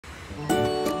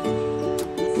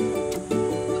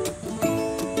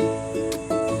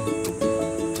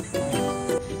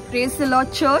Praise the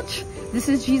Lord, church. This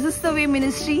is Jesus the Way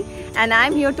Ministry, and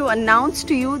I'm here to announce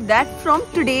to you that from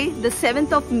today, the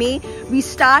 7th of May, we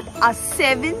start our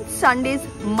 7 Sundays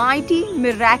mighty,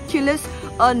 miraculous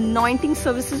anointing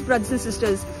services, brothers and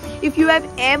sisters. If you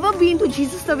have ever been to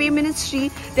Jesus the Way Ministry,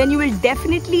 then you will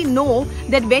definitely know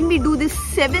that when we do this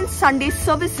 7 Sunday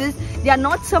services, they are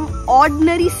not some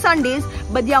ordinary Sundays,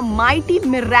 but they are mighty,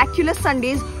 miraculous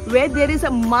Sundays where there is a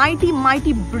mighty,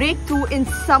 mighty breakthrough in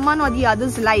someone or the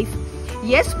other's life.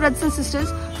 Yes, brothers and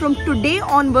sisters, from today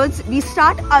onwards, we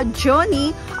start our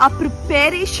journey, our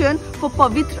preparation for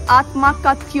Pavitra Aatma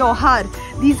ka Tyohar.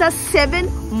 These are 7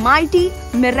 mighty,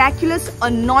 miraculous,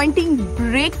 anointing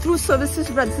breakthrough services,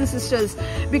 brothers and sisters.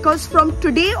 Because from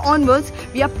today onwards,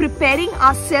 we are preparing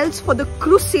ourselves for the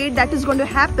crusade that is going to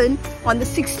happen on the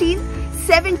 16th,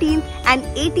 17th and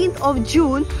 18th of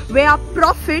June, where our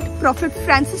Prophet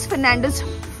Francis Fernandez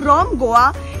from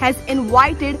Goa has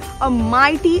invited a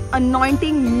mighty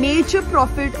anointing major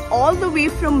prophet all the way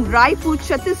from Raipur,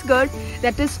 Chhattisgarh,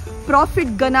 that is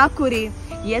Prophet Ganakure.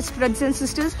 Yes, brothers and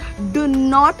sisters, do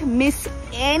not miss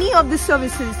any of the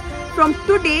services. From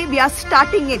today, we are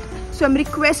starting it. So I'm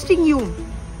requesting you,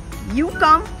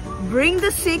 come, bring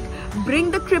the sick,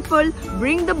 bring the crippled,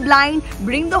 bring the blind,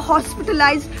 bring the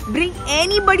hospitalized, bring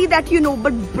anybody that you know,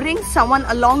 but bring someone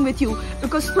along with you,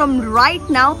 because from right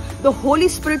now the Holy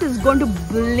Spirit is going to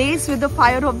blaze with the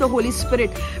fire of the Holy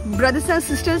Spirit. Brothers and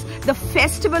sisters, the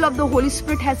festival of the Holy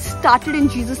Spirit has started in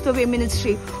Jesus the Way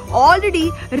Ministry.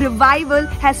 Already revival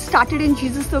has started in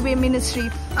Jesus the Way Ministry.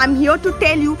 I'm here to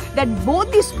tell you that both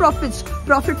these prophets,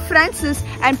 Prophet Francis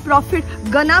and Prophet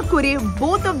Ganakure,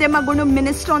 both of them are going to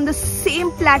minister on the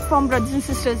same platform, brothers and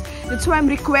sisters. That's why I'm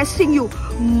requesting you,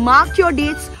 mark your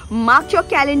dates, mark your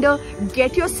calendar,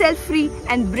 get yourself free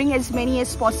and bring as many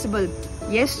as possible.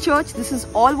 Yes, church, this is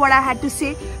all what I had to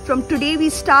say. From today we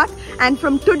start, and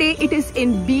from today it is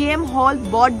in BM Hall,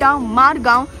 Bodda,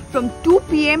 Margaon, from 2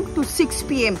 p.m. to 6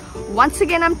 p.m. Once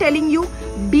again, I'm telling you,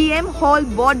 BM Hall,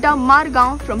 Bodda,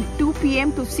 Margaon, from 2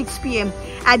 p.m. to 6 p.m.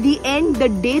 At the end, the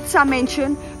dates are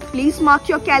mentioned. Please mark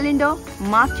your calendar,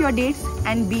 mark your dates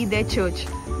and be there, church.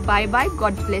 Bye-bye.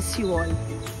 God bless you all.